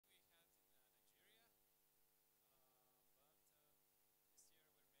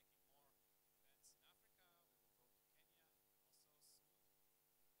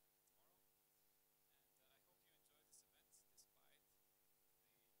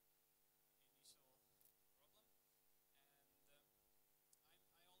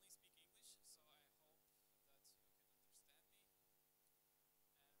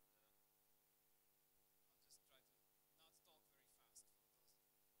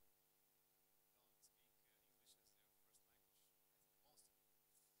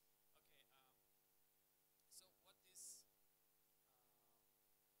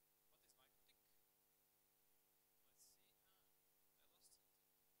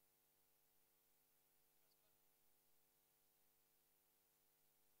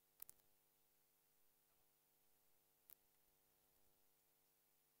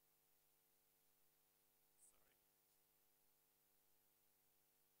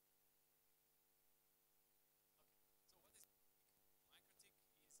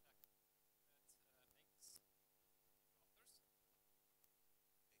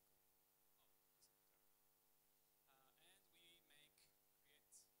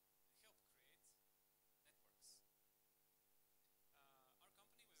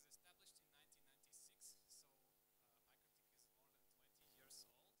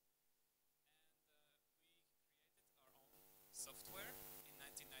software in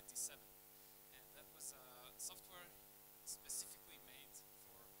 1997, and that was software specifically made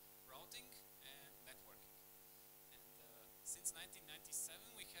for routing and networking. And since 1997,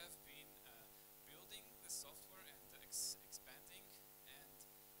 we have been building the software and expanding, and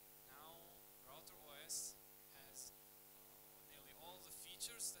now Router OS has nearly all the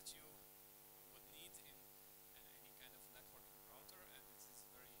features that you would need in any kind of networking router, and it is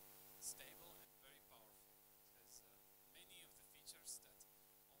very stable and very powerful. It has many of the features that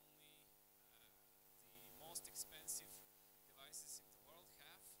only the most expensive devices in the world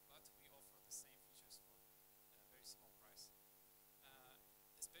have, but we offer the same features for a very small price.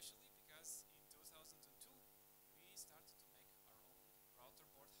 Especially because in 2002 we started to make our own router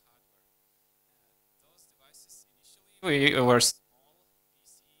board hardware. Those devices initially we were small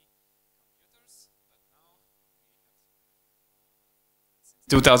PC computers, but now since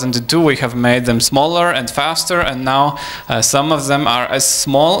 2002 we have made them smaller and faster, and now some of them are as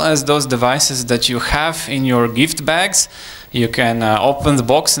small as those devices that you have in your gift bags. You can open the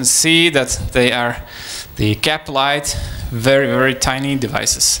box and see that they are the cap light, very, very tiny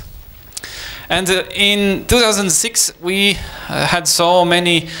devices. And in 2006, we had so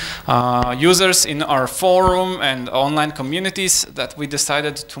many users in our forum and online communities that we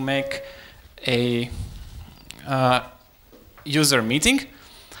decided to make a user meeting,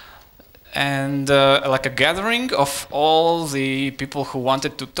 and like a gathering of all the people who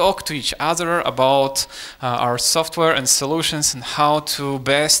wanted to talk to each other about our software and solutions and how to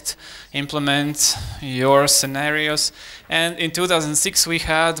best implement your scenarios. And in 2006 we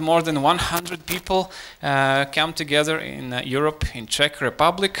had more than 100 people come together in Europe, in Czech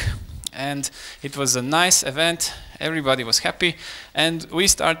Republic, and it was a nice event. Everybody was happy, and we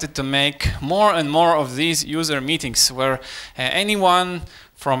started to make more and more of these user meetings where anyone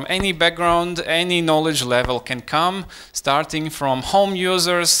from any background, any knowledge level can come, starting from home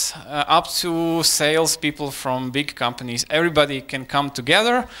users up to salespeople from big companies. Everybody can come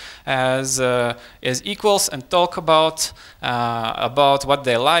together as equals and talk about what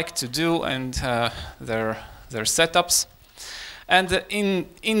they like to do and their setups. And in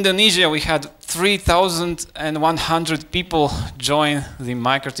Indonesia, we had 3,100 people join the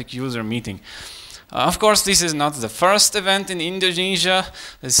MikroTik user meeting. Of course, this is not the first event in Indonesia.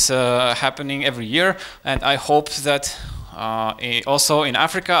 It's happening every year, and I hope that also in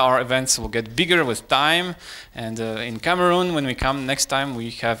Africa our events will get bigger with time, and in Cameroon, when we come next time, we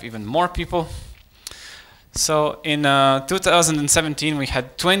have even more people. So in 2017 we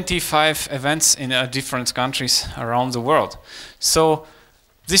had 25 events in different countries around the world. So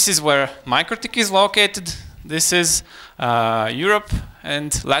this is where MikroTik is located. This is Europe,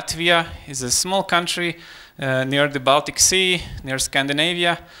 and Latvia is a small country near the Baltic Sea, near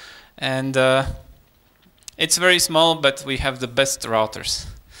Scandinavia, and it's very small, but we have the best routers.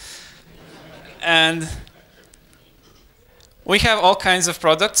 And we have all kinds of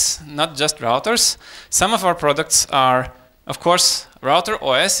products, not just routers. Some of our products are, of course, Router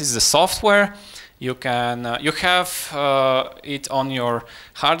OS is the software. You can you have it on your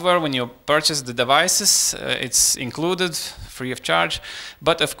hardware when you purchase the devices. It's included, free of charge.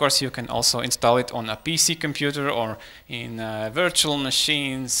 But of course, you can also install it on a PC computer or in virtual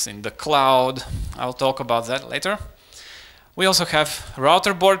machines, in the cloud. I'll talk about that later. We also have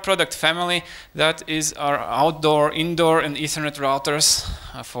router board product family. That is our outdoor, indoor, and Ethernet routers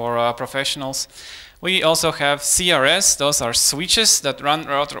for professionals. We also have CRS. Those are switches that run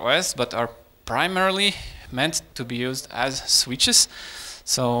Router OS, but are primarily meant to be used as switches.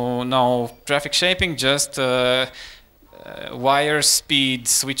 So no traffic shaping, just wire speed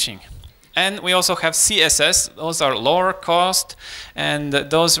switching. And we also have CSS. Those are lower cost, and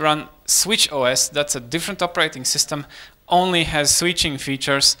those run Switch OS. That's a different operating system, only has switching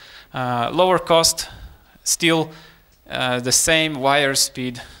features, lower cost, still the same wire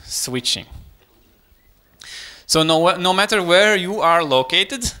speed switching. So no matter where you are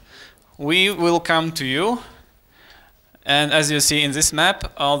located, we will come to you. And as you see in this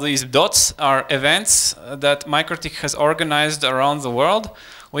map, all these dots are events that MikroTik has organized around the world.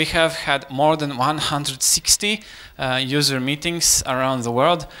 We have had more than 160 user meetings around the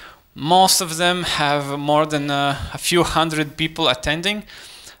world. Most of them have more than a few hundred people attending.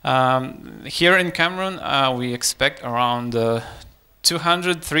 Here in Cameroon, we expect around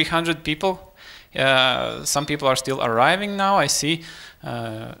 200, 300 people. Some people are still arriving now, I see.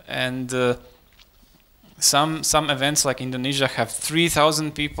 And some events like Indonesia have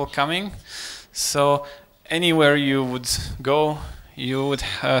 3,000 people coming. So anywhere you would go, you would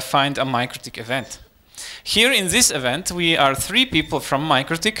find a MikroTik event. Here in this event, we are 3 people from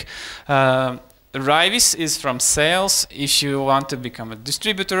MikroTik. Raivis is from sales. If you want to become a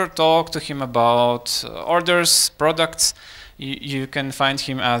distributor, talk to him about orders, products. You can find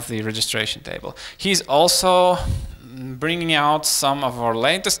him at the registration table. He's also bringing out some of our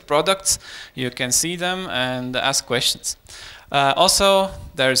latest products. You can see them and ask questions. Also,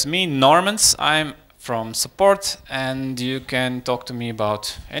 there's me, Normunds. I'm from support, and you can talk to me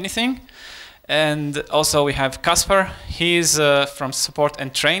about anything. And also we have Kasper. He's from support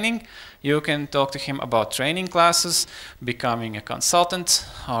and training. You can talk to him about training classes, becoming a consultant,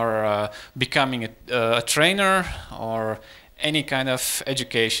 or becoming a trainer, or any kind of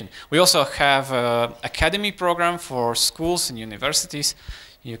education. We also have an academy program for schools and universities.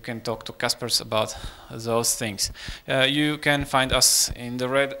 You can talk to Kaspers about those things. You can find us in the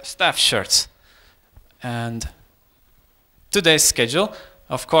red staff shirts. And today's schedule,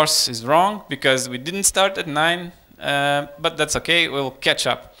 of course, is wrong because we didn't start at 9, but that's okay, we'll catch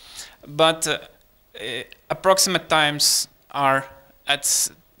up. But approximate times are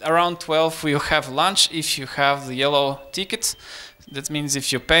at around 12. We'll have lunch if you have the yellow tickets. That means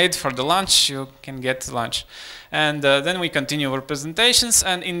if you paid for the lunch, you can get lunch. And then we continue our presentations,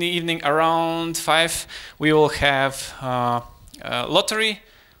 and in the evening around 5 we will have a lottery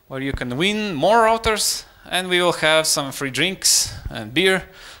where you can win more routers, and we will have some free drinks and beer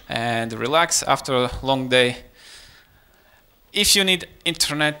and relax after a long day. If you need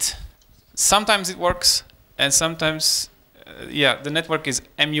internet, sometimes it works, and sometimes, yeah, the network is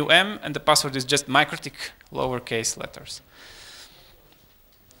MUM, and the password is just MikroTik, lowercase letters.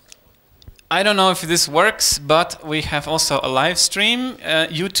 I don't know if this works, but we have also a live stream,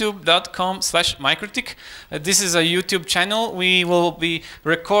 youtube.com/MikroTik. This is a YouTube channel. We will be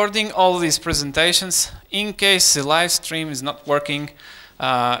recording all these presentations. In case the live stream is not working,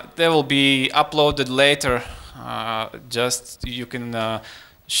 they will be uploaded later. Just you can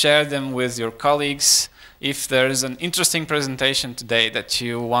share them with your colleagues. If there is an interesting presentation today that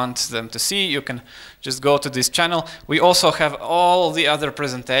you want them to see, you can just go to this channel. We also have all the other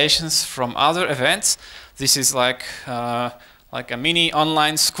presentations from other events. This is like a mini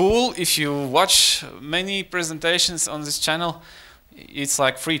online school. If you watch many presentations on this channel, it's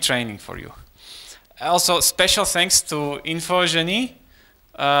like free training for you. Also, special thanks to InfoGenie.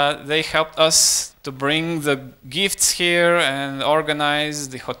 They helped us to bring the gifts here and organize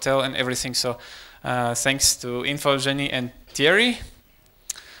the hotel and everything. So thanks to InfoGenie and Thierry.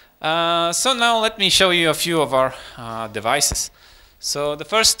 So now let me show you a few of our devices. So the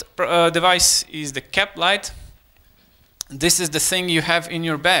first device is the cap light. This is the thing you have in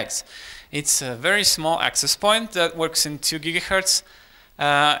your bags. It's a very small access point that works in 2 GHz.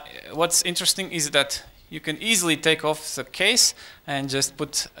 What's interesting is that you can easily take off the case and just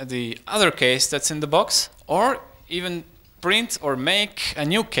put the other case that's in the box, or even print or make a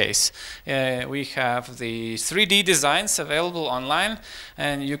new case. We have the 3D designs available online,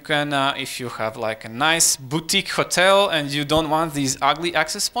 and you can, if you have like a nice boutique hotel and you don't want these ugly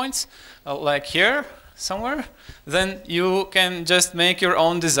access points, like here somewhere, then you can just make your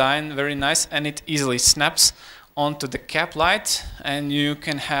own design, very nice, and it easily snaps onto the cap light, and you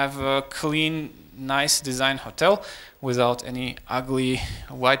can have a clean, nice design hotel without any ugly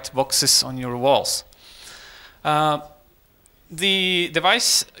white boxes on your walls. The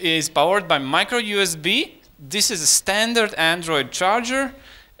device is powered by micro USB. This is a standard Android charger.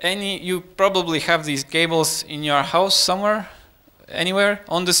 You probably have these cables in your house somewhere, anywhere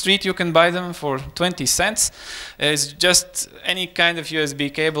on the street. You can buy them for 20 cents. It's just any kind of USB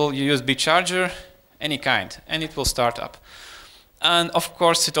cable, USB charger, any kind, and it will start up. And of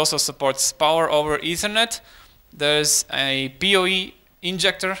course, it also supports power over Ethernet. There's a PoE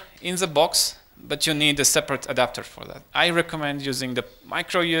injector in the box, but you need a separate adapter for that. I recommend using the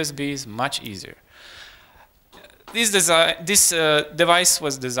micro USB, is much easier. This device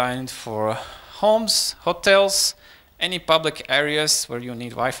was designed for homes, hotels, any public areas where you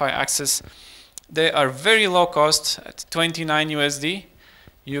need Wi-Fi access. They are very low cost at 29 USD.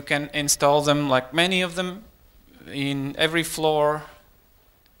 You can install them, like many of them, in every floor.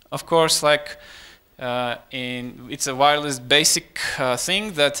 Of course, like it's a wireless basic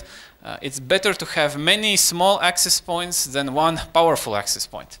thing that it's better to have many small access points than one powerful access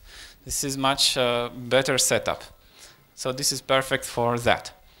point. This is much better setup. So this is perfect for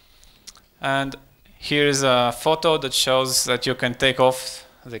that. And here's a photo that shows that you can take off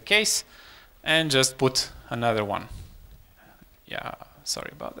the case and just put another one. Yeah,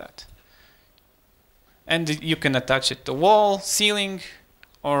 sorry about that. And you can attach it to wall, ceiling,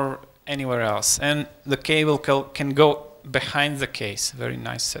 or anywhere else. And the cable can go behind the case. Very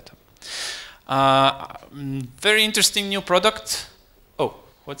nice setup. Very interesting new product. Oh,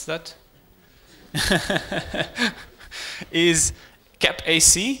 what's that? is Cap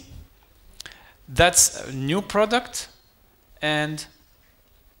AC. That's a new product, and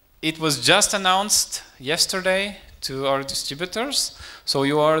it was just announced yesterday to our distributors. So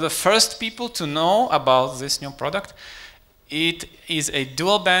you are the first people to know about this new product. It is a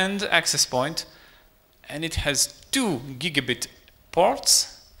dual band access point, and it has 2 gigabit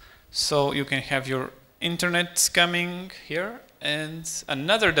ports. So you can have your internet coming here and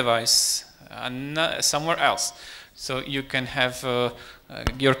another device somewhere else. So you can have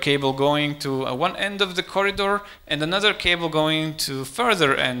your cable going to one end of the corridor and another cable going to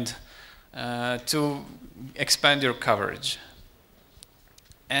further end to expand your coverage.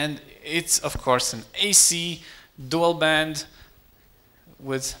 And it's of course an AC dual band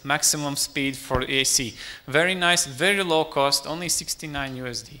with maximum speed for AC. Very nice, very low cost, only 69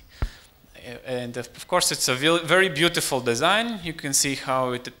 USD. And of course it's a very beautiful design. You can see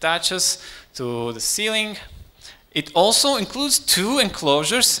how it attaches to the ceiling. It also includes 2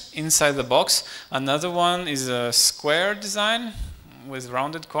 enclosures inside the box. Another one is a square design with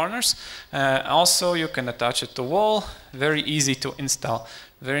rounded corners. Also you can attach it to wall. Very easy to install.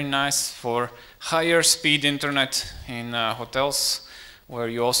 Very nice for higher speed internet in hotels where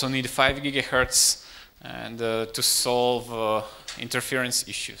you also need 5 gigahertz and to solve interference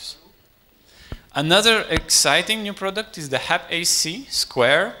issues. Another exciting new product is the HAP AC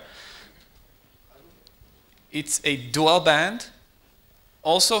Square. It's a dual band,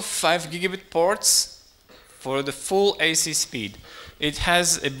 also 5 gigabit ports for the full AC speed. It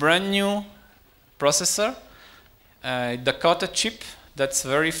has a brand new processor, Dakota chip, that's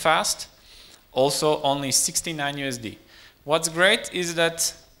very fast, also only 69 USD. What's great is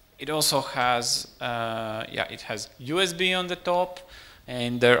that it also has, it has USB on the top,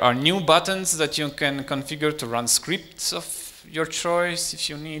 and there are new buttons that you can configure to run scripts of your choice if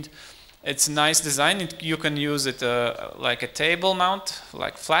you need. It's a nice design. You can use it like a table mount,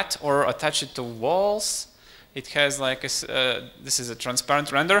 like flat, or attach it to walls. It has like this is a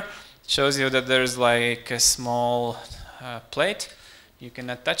transparent render. It shows you that there's like a small plate. You can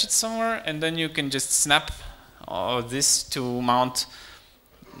attach it somewhere, and then you can just snap this to mount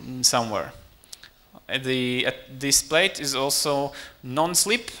somewhere. This plate is also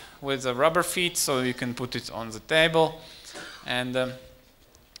non-slip with a rubber feet, so you can put it on the table. And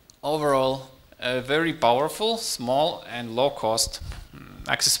overall, a very powerful, small and low-cost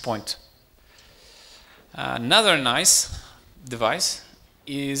access point. Another nice device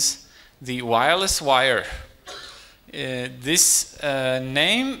is the wireless wire. This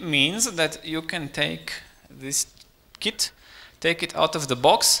name means that you can take this kit, take it out of the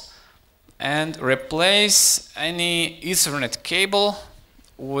box, and replace any Ethernet cable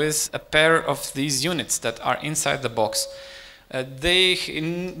with a pair of these units that are inside the box. They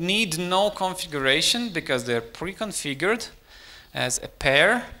need no configuration because they're pre-configured as a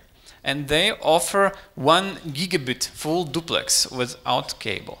pair, and they offer 1 gigabit full duplex without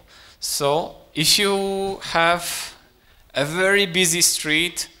cable. So if you have a very busy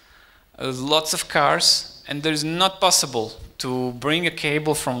street, lots of cars, and there's not possible to bring a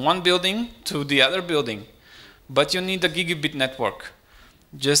cable from one building to the other building, but you need a gigabit network,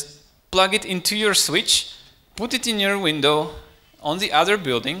 just plug it into your switch, put it in your window on the other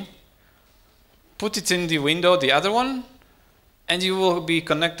building, put it in the window, the other one, and you will be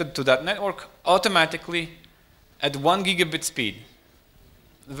connected to that network automatically at 1 gigabit speed.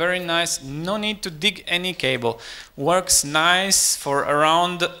 Very nice, no need to dig any cable. Works nice for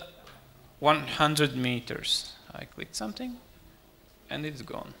around 100 meters. I clicked something and it's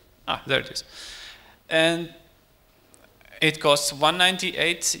gone. Ah, there it is. And it costs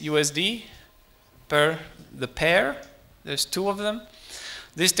 198 USD per the pair. There's 2 of them.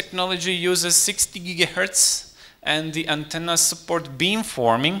 This technology uses 60 gigahertz and the antennas support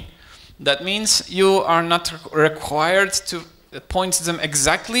beamforming. That means you are not required to point them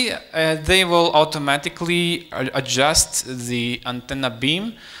exactly. They will automatically adjust the antenna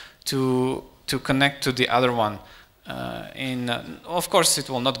beam to connect to the other one. Of course, it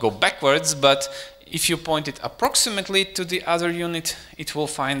will not go backwards, but if you point it approximately to the other unit, it will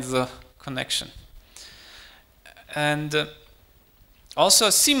find the connection. And also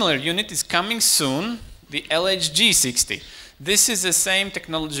a similar unit is coming soon, the LHG60. This is the same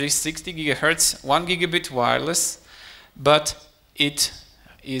technology, 60 gigahertz, 1 gigabit wireless, but it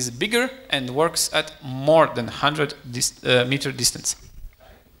is bigger and works at more than 100 meter distance.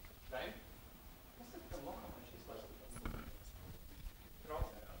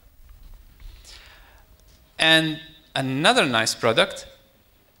 And another nice product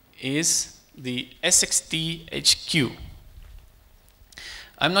is the SXT HQ.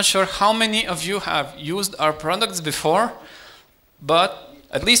 I'm not sure how many of you have used our products before, but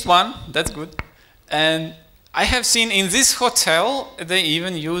at least one, that's good. And I have seen in this hotel, they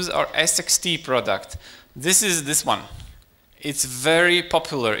even use our SXT product. This is this one. It's very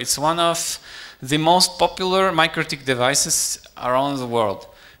popular. It's one of the most popular MikroTik devices around the world.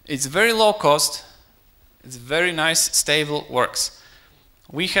 It's very low cost. It's very nice, stable, works.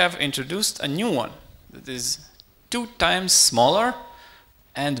 We have introduced a new one that is 2 times smaller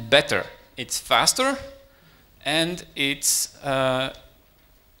and better. It's faster and it's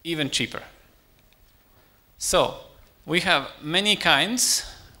even cheaper. So we have many kinds.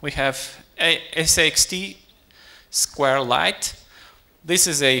 We have a SXT Square Lite. This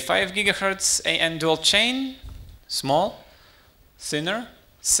is a 5 GHz AN dual chain, small, thinner,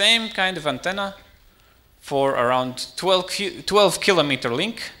 same kind of antenna for around 12 kilometer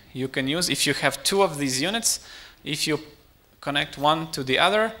link. You can use if you have 2 of these units. If you connect one to the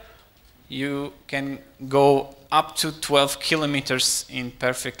other, you can go up to 12 kilometers in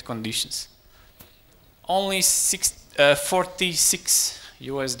perfect conditions. Only 46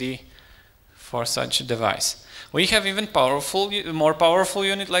 USD for such a device. We have even more powerful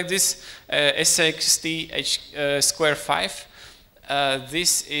unit like this, SXT Square 5.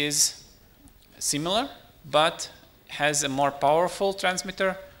 This is similar, but has a more powerful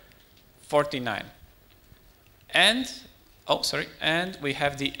transmitter, 49. And and we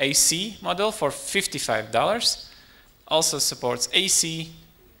have the AC model for $55. Also supports AC,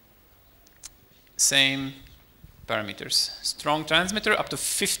 same parameters. Strong transmitter up to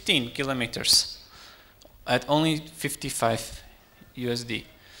 15 kilometers at only 55 USD.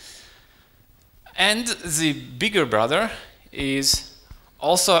 And the bigger brother is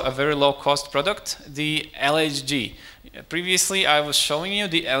also a very low cost product, the LHG. Previously I was showing you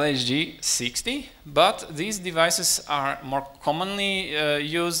the LHG 60, but these devices are more commonly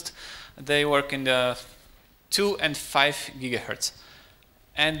used. They work in the 2 and 5 gigahertz.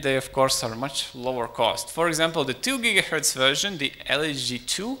 And they of course are much lower cost. For example, the 2 gigahertz version, the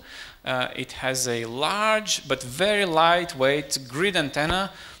LHG2, it has a large but very lightweight grid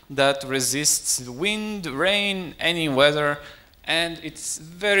antenna that resists wind, rain, any weather, and it's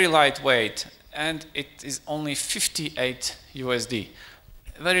very lightweight, and it is only 58 USD.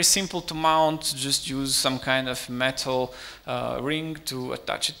 Very simple to mount, just use some kind of metal ring to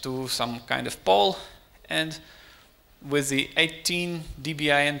attach it to some kind of pole, and with the 18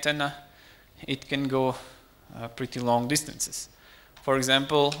 dBi antenna, it can go pretty long distances. For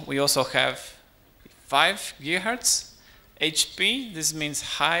example, we also have 5 gigahertz HP. This means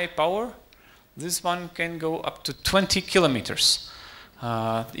high power. This one can go up to 20 kilometers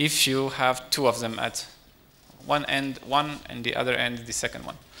if you have 2 of them at one end, and the other end, the second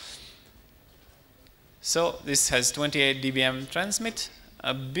one. So this has 28 dBm transmit,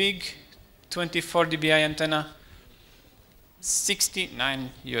 a big 24 dBi antenna,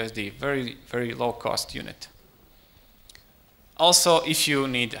 69 USD, very, very low cost unit. Also, if you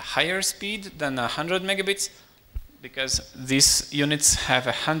need higher speed than 100 megabits, because these units have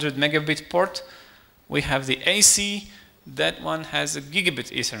a 100 megabit port, we have the AC, that one has a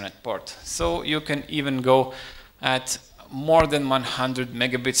gigabit Ethernet port. So you can even go at more than 100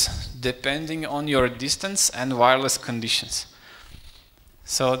 megabits depending on your distance and wireless conditions.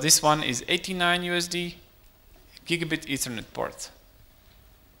 So this one is 89 USD, gigabit Ethernet port.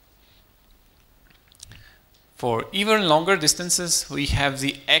 For even longer distances, we have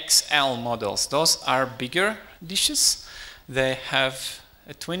the XL models. Those are bigger dishes. They have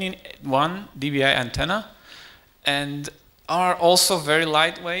a 21 dBi antenna and are also very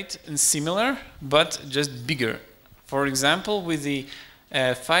lightweight and similar, but just bigger. For example, with the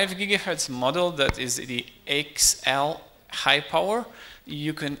 5 gigahertz model, that is the XL high power,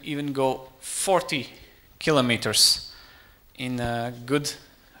 you can even go 40 kilometers in good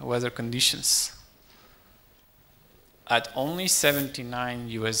weather conditions at only 79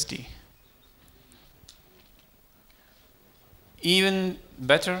 USD. Even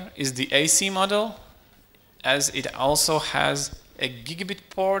better is the AC model, as it also has a gigabit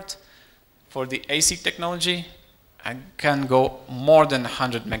port for the AC technology and can go more than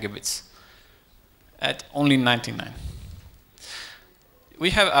 100 megabits at only 99. We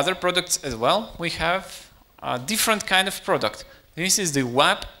have other products as well. We have a different kind of product. This is the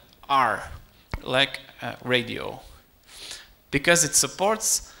WAP-R, like radio, because it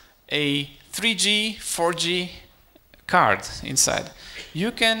supports a 3G, 4G card inside.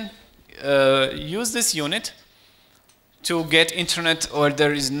 You can use this unit to get internet where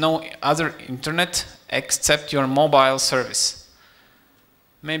there is no other internet except your mobile service.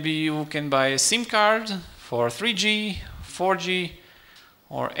 Maybe you can buy a SIM card for 3G, 4G,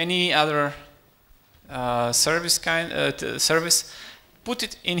 or any other service, put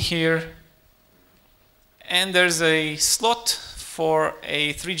it in here, and there's a slot for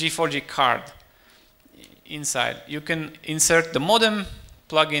a 3G, 4G card inside. You can insert the modem,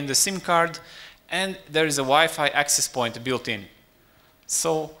 plug in the SIM card, and there is a Wi-Fi access point built in.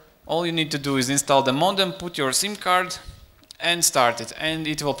 So all you need to do is install the modem, put your SIM card, and start it. And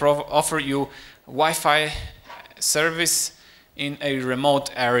it will offer you Wi-Fi service in a remote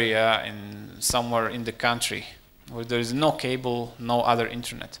area somewhere in the country where there is no cable, no other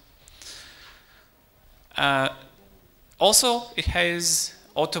internet. Also, it has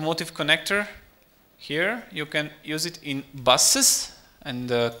automotive connector here. You can use it in buses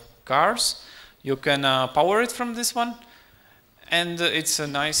and cars. You can power it from this one. And it's a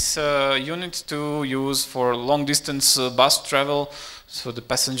nice unit to use for long distance bus travel, so the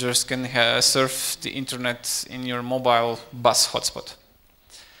passengers can surf the internet in your mobile bus hotspot.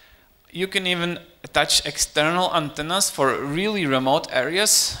 You can even attach external antennas for really remote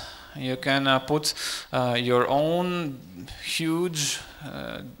areas. You can put your own huge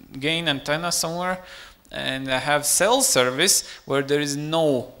gain antenna somewhere and have cell service where there is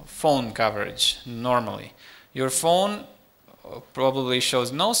no phone coverage normally. Your phone probably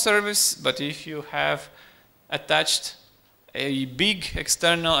shows no service, but if you have attached a big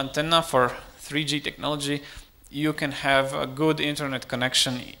external antenna for 3G technology, you can have a good internet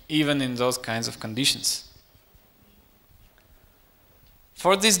connection even in those kinds of conditions.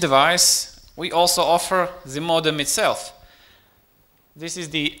 For this device, we also offer the modem itself. This is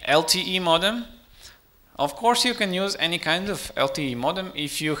the LTE modem. Of course, you can use any kind of LTE modem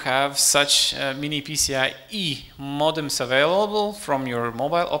if you have such mini PCIe modems available from your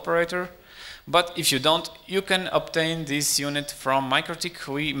mobile operator. But if you don't, you can obtain this unit from MikroTik.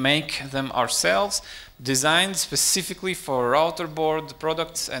 We make them ourselves, designed specifically for router board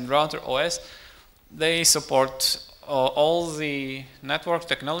products and router OS. They support all the network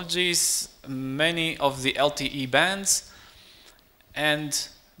technologies, many of the LTE bands, and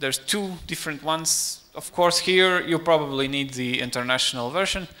there's two different ones. Of course, here you probably need the international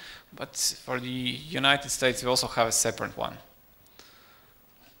version, but for the United States we also have a separate one.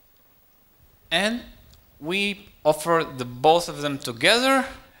 And we offer both of them together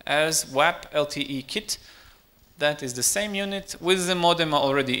as WAP LTE kit. That is the same unit with the modem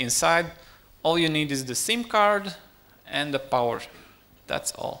already inside. All you need is the SIM card and the power.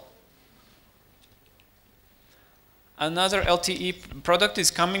 That's all. Another LTE product is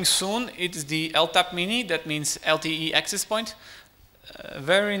coming soon. It's the LTAP Mini. That means LTE access point.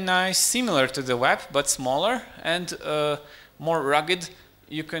 Very nice, similar to the WAP, but smaller and more rugged.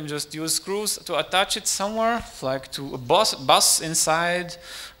 You can just use screws to attach it somewhere, like to a bus inside,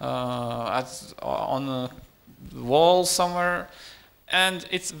 on a wall somewhere. And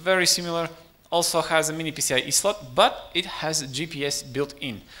it's very similar. Also has a mini PCIe slot, but it has GPS built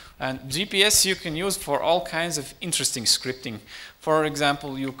in. And GPS you can use for all kinds of interesting scripting. For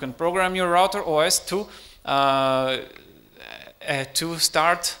example, you can program your router OS to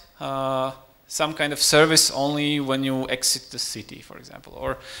start some kind of service only when you exit the city, for example,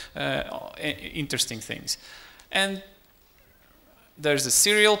 or interesting things. And there's a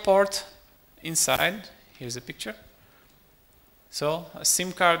serial port inside. Here's a picture. So a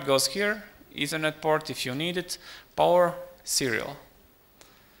SIM card goes here, Ethernet port if you need it, power, serial.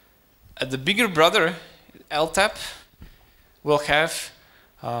 The bigger brother, LTAP, will have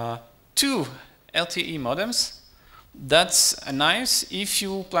two LTE modems. That's nice if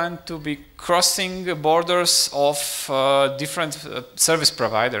you plan to be crossing borders of different service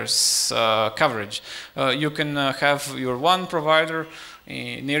providers coverage. You can have your one provider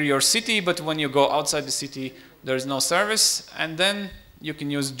near your city, but when you go outside the city, there's no service, and then you can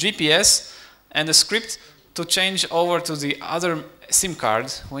use GPS and a script to change over to the other SIM card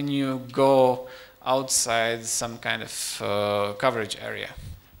when you go outside some kind of coverage area.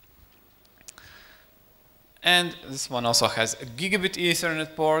 And this one also has a gigabit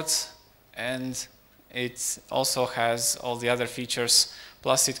Ethernet port, and it also has all the other features,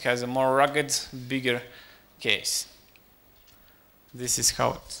 plus it has a more rugged, bigger case. This is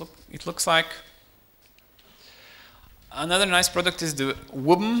how it looks like. Another nice product is the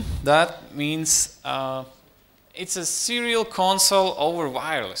WUBM. That means it's a serial console over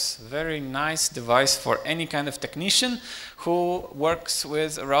wireless. Very nice device for any kind of technician who works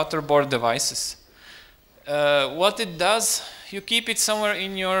with router board devices. What it does, you keep it somewhere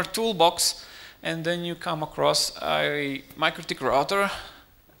in your toolbox, and then you come across a MikroTik router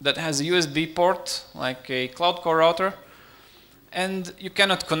that has a USB port, like a cloud core router, and you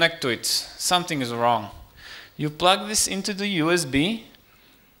cannot connect to it. Something is wrong. You plug this into the USB,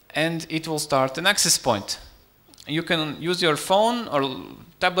 and it will start an access point. You can use your phone or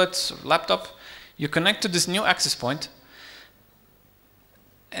tablet or laptop. You connect to this new access point,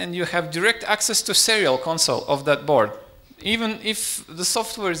 and you have direct access to serial console of that board. Even if the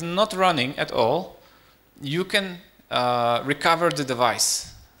software is not running at all, you can recover the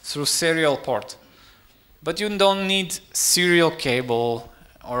device through serial port. But you don't need serial cable,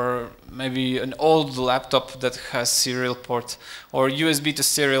 or maybe an old laptop that has serial port, or USB to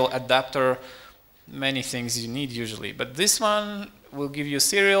serial adapter, many things you need usually. But this one will give you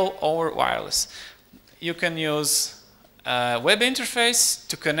serial or wireless. You can use a web interface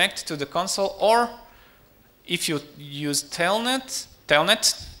to connect to the console, or if you use telnet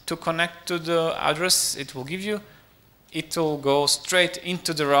to connect to the address it will give you, it will go straight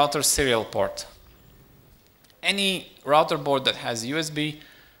into the router serial port. Any router board that has USB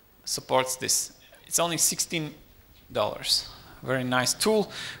supports this. It's only $16. Very nice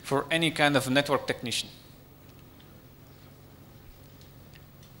tool for any kind of network technician.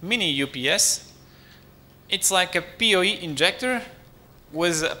 Mini UPS. It's like a PoE injector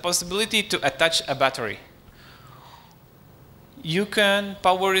with a possibility to attach a battery. You can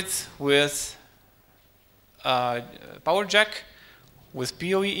power it with a power jack with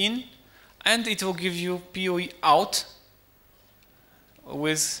PoE in, and it will give you PoE out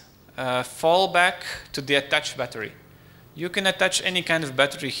with a fallback to the attached battery. You can attach any kind of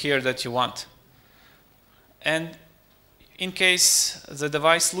battery here that you want. And in case the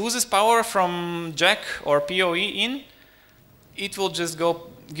device loses power from jack or PoE in, it will just go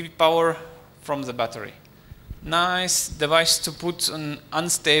give power from the battery. Nice device to put an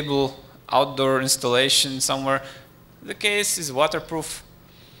unstable outdoor installation somewhere. The case is waterproof,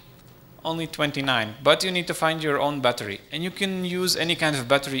 only $29, but you need to find your own battery. And you can use any kind of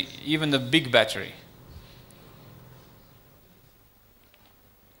battery, even a big battery.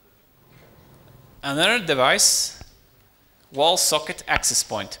 Another device, wall socket access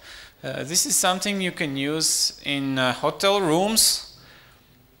point. This is something you can use in hotel rooms.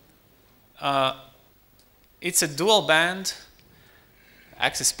 It's a dual band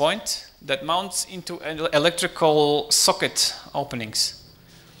access point that mounts into electrical socket openings.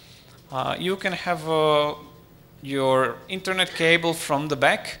 You can have your internet cable from the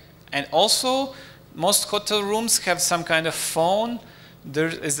back, and also most hotel rooms have some kind of phone. There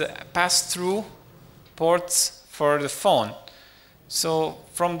is a pass-through ports for the phone. So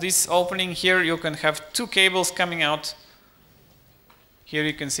from this opening here you can have two cables coming out. Here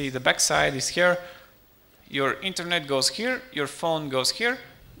you can see the back side is here. Your internet goes here, your phone goes here,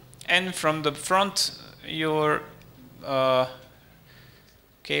 and from the front your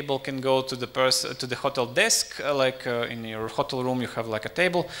cable can go to the hotel desk, like in your hotel room you have like a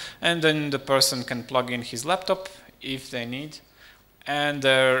table, and then the person can plug in his laptop if they need, and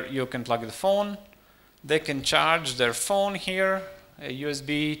there you can plug the phone. They can charge their phone here, a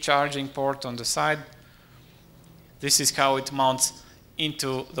USB charging port on the side. This is how it mounts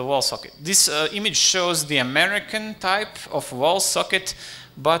into the wall socket. This image shows the American type of wall socket,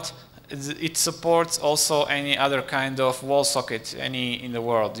 but it supports also any other kind of wall socket, any in the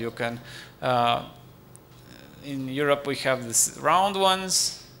world. You can, in Europe we have these round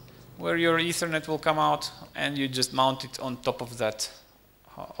ones where your Ethernet will come out, and you just mount it on top of that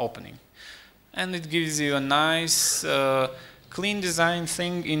opening. And it gives you a nice clean design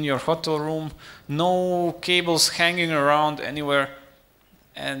thing in your hotel room, no cables hanging around anywhere,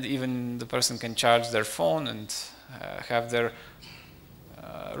 and even the person can charge their phone and have their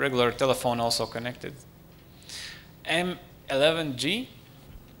regular telephone also connected. M11G,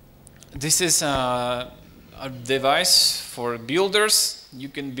 this is a device for builders. You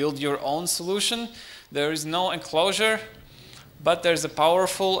can build your own solution. There is no enclosure, but there's a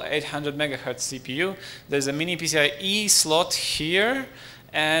powerful 800 megahertz CPU. There's a mini PCIe slot here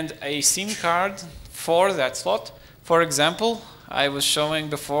and a SIM card for that slot. For example, I was showing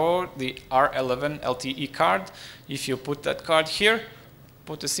before the R11 LTE card. If you put that card here,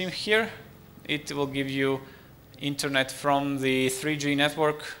 put a SIM here, it will give you internet from the 3G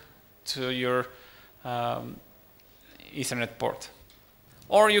network to your Ethernet port.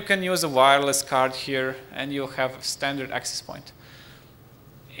 Or you can use a wireless card here and you'll have a standard access point.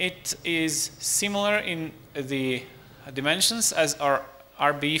 It is similar in the dimensions as our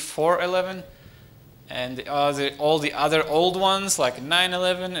RB411 and all the other old ones like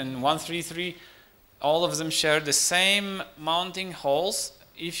 911 and 133. All of them share the same mounting holes.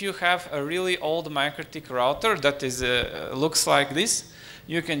 If you have a really old MikroTik router that is looks like this,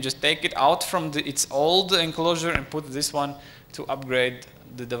 you can just take it out from its old enclosure and put this one to upgrade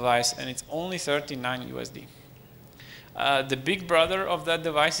the device, and it's only $39 USD. The big brother of that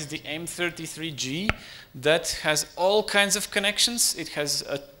device is the M33G that has all kinds of connections. It has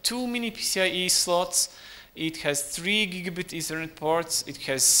 2 mini PCIe slots. It has 3 gigabit Ethernet ports. It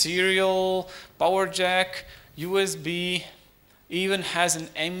has serial power jack, USB, even has an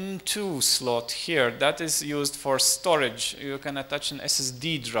M2 slot here that is used for storage. You can attach an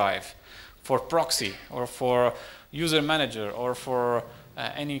SSD drive for proxy or for user manager or for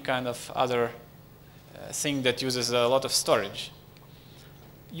any kind of other thing that uses a lot of storage.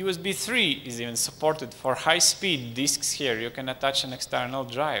 USB 3 is even supported for high-speed disks here. You can attach an external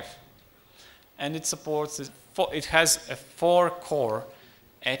drive. And it supports, it has a 4-core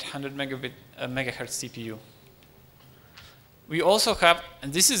 800 megahertz CPU. We also have,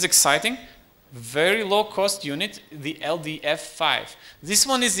 and this is exciting, very low-cost unit, the LDF5. This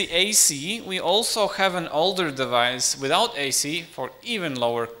one is the AC. We also have an older device without AC for even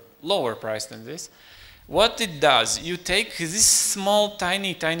lower price than this. What it does, you take this small,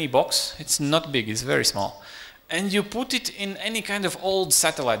 tiny box. It's not big, it's very small. And you put it in any kind of old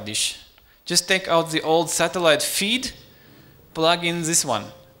satellite dish. Just take out the old satellite feed, plug in this one,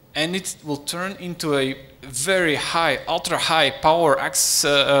 and it will turn into a very high, ultra high power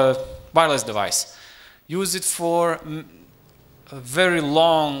wireless device. Use it for very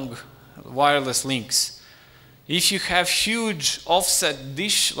long wireless links. If you have huge offset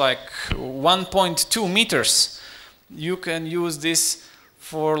dish like 1.2 meters, you can use this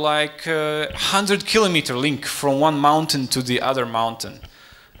for like 100-kilometer link from one mountain to the other mountain.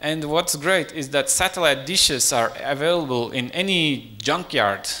 And what's great is that satellite dishes are available in any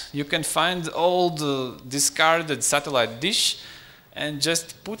junkyard. You can find old discarded satellite dish and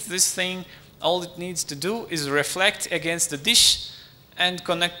just put this thing. All it needs to do is reflect against the dish and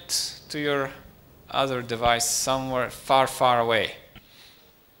connect to your other device somewhere far away.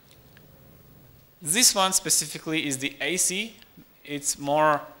 This one specifically is the AC. It's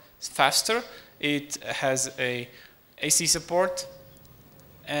more faster. It has a AC support.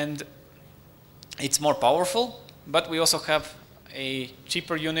 And it's more powerful, but we also have a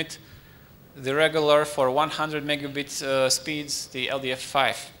cheaper unit, the regular for 100 megabit speeds, the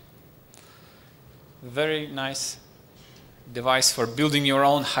LDF5. Very nice device for building your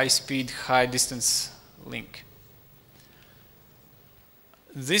own high-speed, high-distance link.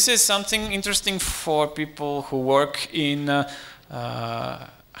 This is something interesting for people who work in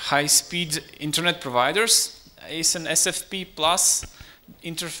high-speed internet providers. It's an SFP Plus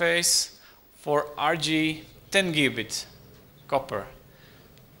interface for RG 10 gigabit copper.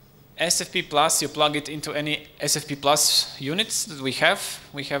 SFP Plus, you plug it into any SFP Plus units that we have.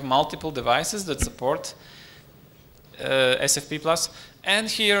 We have multiple devices that support SFP Plus. And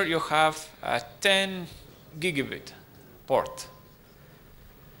here you have a 10 gigabit port.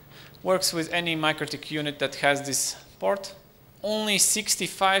 Works with any MikroTik unit that has this port. Only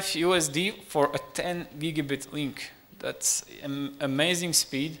 65 USD for a 10 gigabit link. That's amazing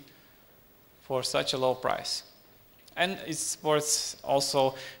speed for such a low price. And it supports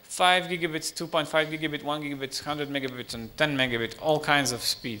also 5 gigabits, 2.5 gigabit, 1 gigabit, 100 megabit, and 10 megabit, all kinds of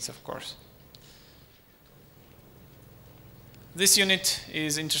speeds, of course. This unit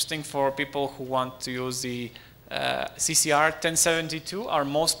is interesting for people who want to use the CCR 1072, our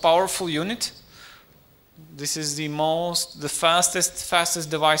most powerful unit. This is the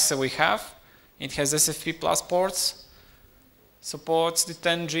fastest device that we have. It has SFP Plus ports. Supports the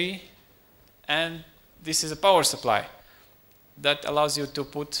 10G, and this is a power supply that allows you to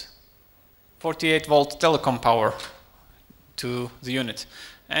put 48-volt telecom power to the unit.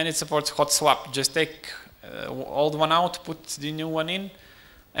 And it supports hot swap. Just take old one out, put the new one in,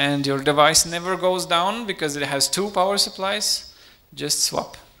 and your device never goes down because it has 2 power supplies. Just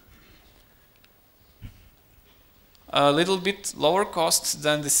swap. A little bit lower cost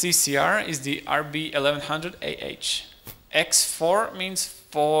than the CCR is the RB1100AH. X4 means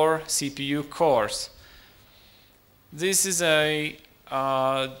 4 CPU cores. This is a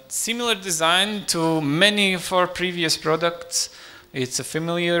similar design to many of our previous products. It's a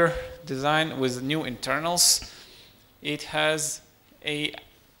familiar design with new internals. It has a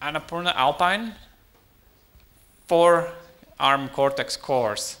Annapurna Alpine, 4 ARM Cortex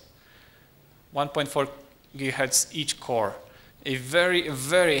cores, 1.4 gigahertz each core. A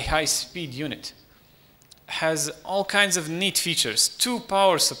very high-speed unit. Has all kinds of neat features. 2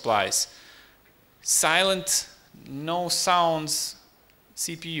 power supplies, silent, no sounds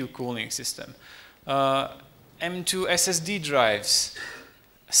CPU cooling system, M2 SSD drives,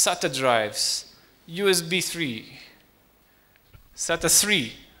 SATA drives, USB 3, SATA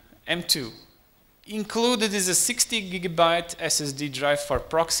 3, M2. Included is a 60 gigabyte SSD drive for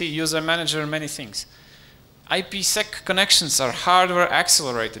proxy, user manager, many things. IPsec connections are hardware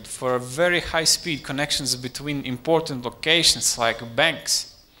accelerated for very high speed connections between important locations like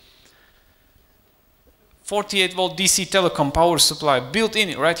banks. 48 volt DC telecom power supply built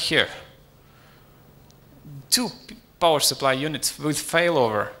in right here. 2 power supply units with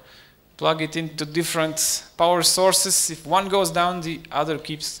failover. Plug it into different power sources. If one goes down, the other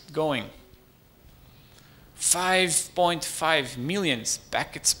keeps going. 5.5 million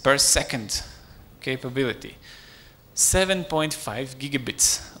packets per second capability. 7.5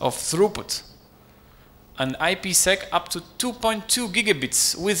 gigabits of throughput. An IPsec up to 2.2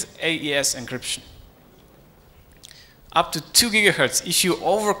 gigabits with AES encryption. Up to 2 gigahertz. If you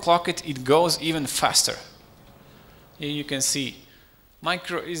overclock it, it goes even faster. Here you can see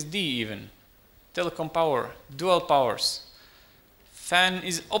micro SD even, telecom power, dual powers. Fan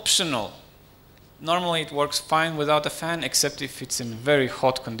is optional. Normally it works fine without a fan, except if it's in very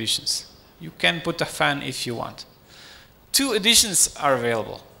hot conditions. You can put a fan if you want. 2 editions are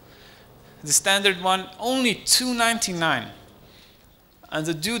available. The standard one only $299. And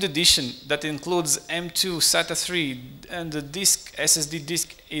the Dude edition that includes M2 SATA 3 and the disk, SSD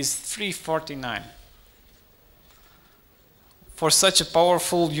disk is $349. For such a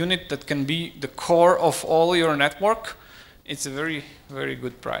powerful unit that can be the core of all your network, it's a very, very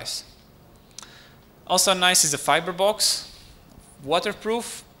good price. Also nice is the fiber box,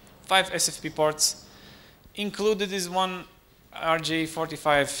 waterproof, 5 SFP ports. Included is one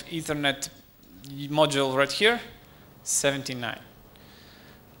RJ45 Ethernet module right here, $79.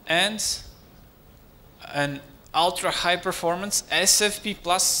 And an ultra high performance SFP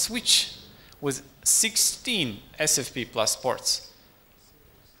plus switch with 16 SFP plus ports,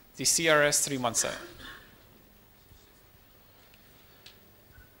 the CRS 317.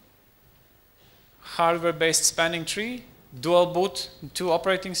 Hardware-based spanning tree, dual boot, 2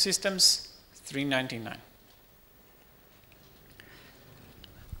 operating systems, $399.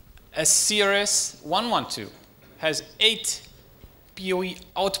 A CRS 112 has 8 PoE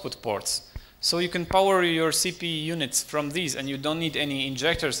output ports. So you can power your CPU units from these, and you don't need any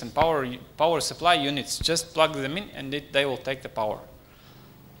injectors and power supply units. Just plug them in and they will take the power.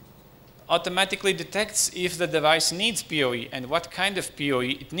 Automatically detects if the device needs PoE and what kind of PoE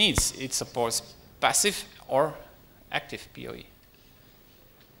it needs. It supports passive or active PoE.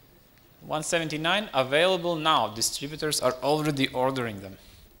 179 available now. Distributors are already ordering them.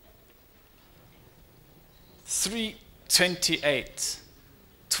 328.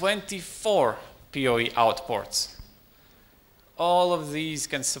 24 PoE out ports. All of these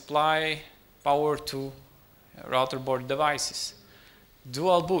can supply power to router board devices.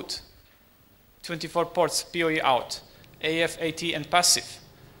 Dual boot, 24 ports PoE out, AF, AT, and passive.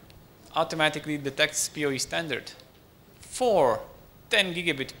 Automatically detects PoE standard. 4 10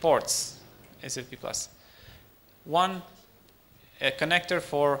 gigabit ports, SFP+. 1 connector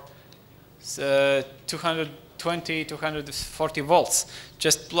for 220, 240 volts.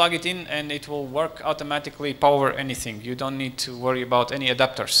 Just plug it in and it will work automatically, power anything. You don't need to worry about any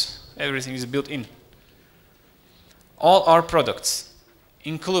adapters. Everything is built in. All our products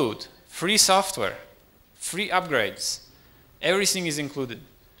include free software, free upgrades. Everything is included.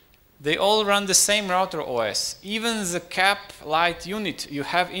 They all run the same router OS. Even the cap light unit you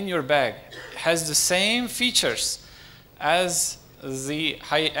have in your bag has the same features as the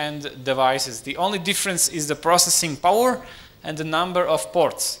high-end devices. The only difference is the processing power and the number of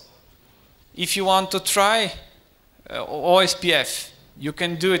ports. If you want to try OSPF, you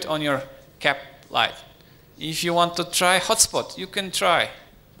can do it on your cap light. If you want to try hotspot, you can try.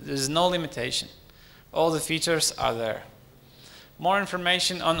 There's no limitation. All the features are there. More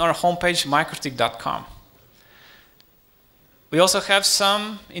information on our homepage, mikrotik.com. We also have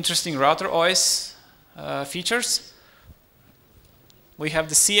some interesting router OS features. We have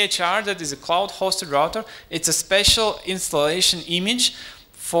the CHR, that is a cloud-hosted router. It's a special installation image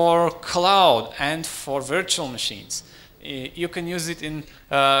for cloud and for virtual machines. You can use it in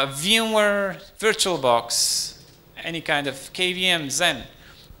VMware, VirtualBox, any kind of KVM, Xen.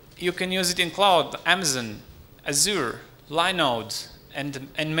 You can use it in cloud, Amazon, Azure, Linode,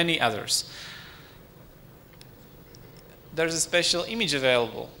 and many others. There's a special image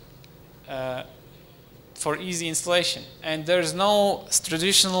available for easy installation, and there's no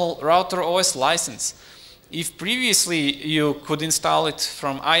traditional router OS license. If previously you could install it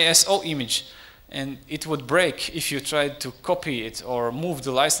from ISO image and it would break if you tried to copy it or move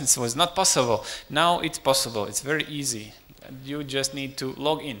the license, was not possible. Now it's possible. It's very easy. You just need to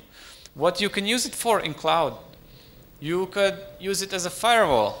log in. What you can use it for in cloud? You could use it as a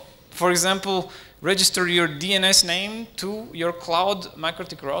firewall. For example, register your DNS name to your cloud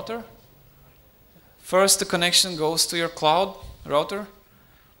MikroTik router. First, the connection goes to your cloud router,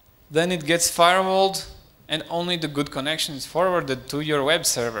 then it gets firewalled, and only the good connection is forwarded to your web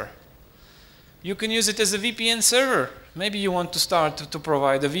server. You can use it as a VPN server. Maybe you want to start to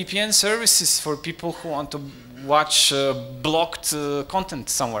provide a VPN services for people who want to watch blocked content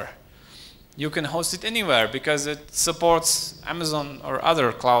somewhere. You can host it anywhere because it supports Amazon or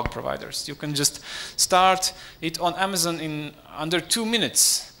other cloud providers. You can just start it on Amazon in under 2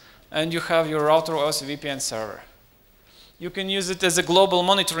 minutes, and you have your RouterOS VPN server. You can use it as a global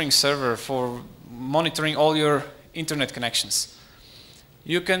monitoring server for monitoring all your internet connections.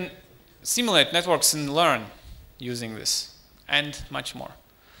 You can simulate networks and learn using this, and much more.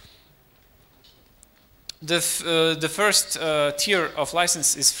 The first tier of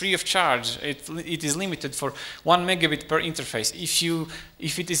license is free of charge. It is limited for 1 megabit per interface.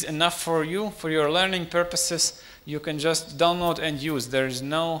 If it is enough for you, for your learning purposes, you can just download and use. There is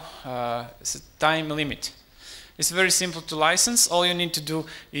no time limit. It's very simple to license. All you need to do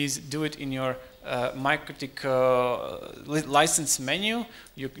is do it in your MikroTik license menu.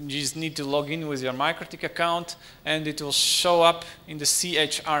 You just need to log in with your MikroTik account, and it will show up in the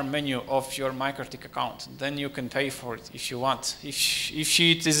CHR menu of your MikroTik account. Then you can pay for it if you want. If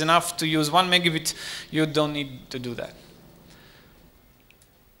it is enough to use 1 megabit, you don't need to do that.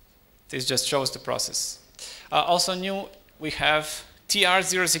 This just shows the process. Also new, we have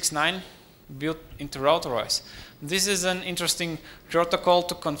TR069 built into RouterOS. This is an interesting protocol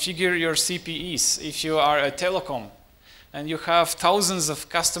to configure your CPEs. If you are a telecom and you have thousands of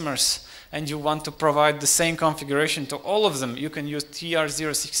customers and you want to provide the same configuration to all of them, you can use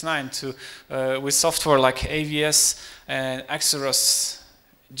TR069 with software like AVS and Axeros,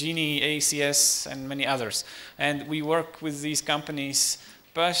 Genie, ACS, and many others. And we work with these companies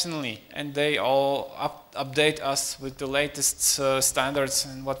personally, and they all update us with the latest standards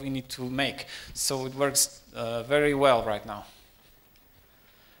and what we need to make. So it works very well right now.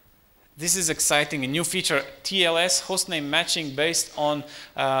 This is exciting, a new feature, TLS, hostname matching based on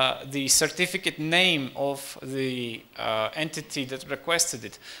the certificate name of the entity that requested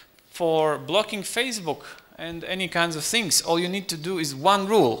it. For blocking Facebook and any kinds of things, all you need to do is one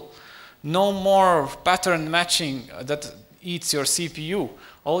rule. No more pattern matching that eats your CPU.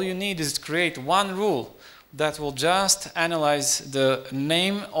 All you need is to create one rule that will just analyze the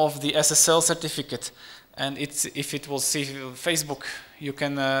name of the SSL certificate, and if it will see Facebook, you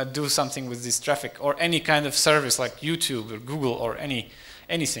can do something with this traffic, or any kind of service like YouTube or Google or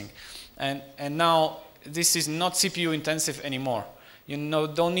anything. And now this is not CPU intensive anymore. You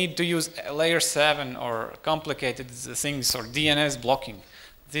don't need to use layer 7 or complicated things or DNS blocking.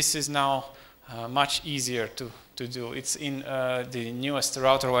 This is now much easier to do. It's in the newest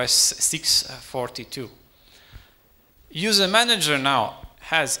RouterOS 6.42. User Manager now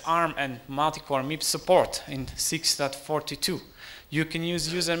has ARM and multi-core MIPS support in 6.42. You can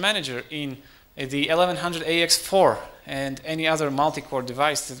use User Manager in the 1100AX4 and any other multi-core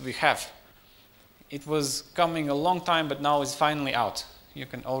device that we have. It was coming a long time, but now it's finally out. You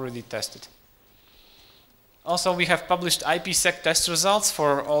can already test it. Also, we have published IPsec test results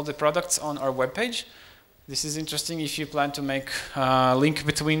for all the products on our webpage. This is interesting if you plan to make a link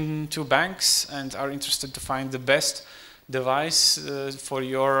between two banks and are interested to find the best device for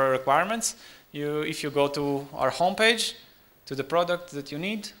your requirements. If you go to our homepage, to the product that you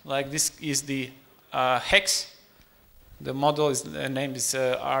need, like this is the HEX. The model the name is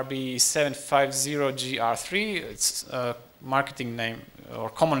RB750GR3. Its marketing name or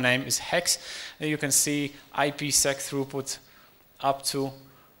common name is HEX. And you can see IPsec throughput up to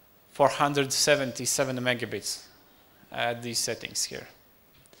 477 megabits at these settings here.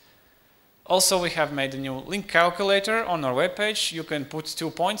 Also, we have made a new link calculator on our webpage. You can put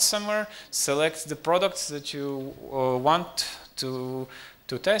 2 points somewhere, select the products that you want to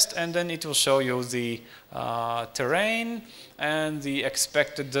test, and then it will show you the terrain and the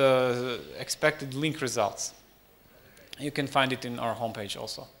expected link results. You can find it in our homepage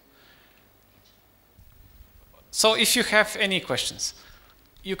also. So if you have any questions,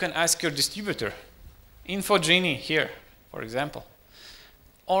 you can ask your distributor, InfoGenie here, for example.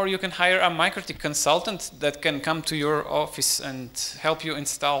 Or you can hire a MikroTik consultant that can come to your office and help you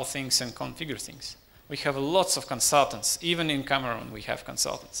install things and configure things. We have lots of consultants. Even in Cameroon, we have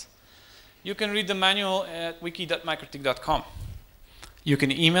consultants. You can read the manual at wiki.mikrotik.com. You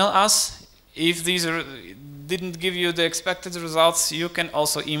can email us. If these didn't give you the expected results, you can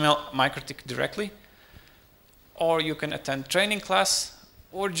also email MikroTik directly. Or you can attend training class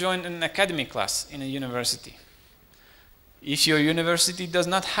or join an academy class in a university. If your university does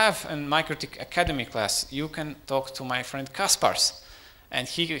not have a MikroTik Academy class, you can talk to my friend Kaspars, and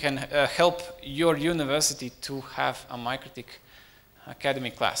he can help your university to have a MikroTik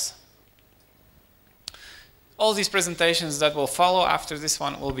academy class. All these presentations that will follow after this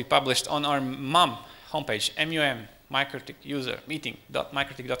one will be published on our MUM homepage, MUM, MikroTik user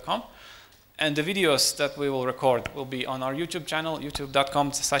meeting.mikrotik.com. And the videos that we will record will be on our YouTube channel,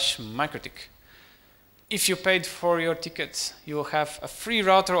 youtube.com/MikroTik. If you paid for your tickets, you will have a free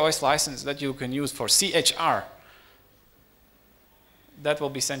router OS license that you can use for CHR. That will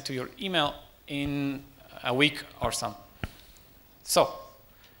be sent to your email in a week or so. So,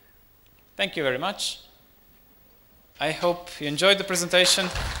 thank you very much. I hope you enjoyed the presentation.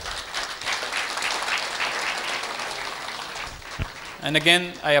 And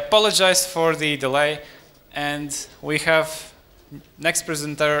again, I apologize for the delay. And we have, next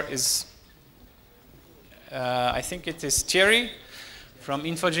presenter is, I think it is Thierry from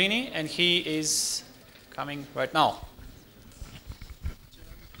Infogenie, and he is coming right now.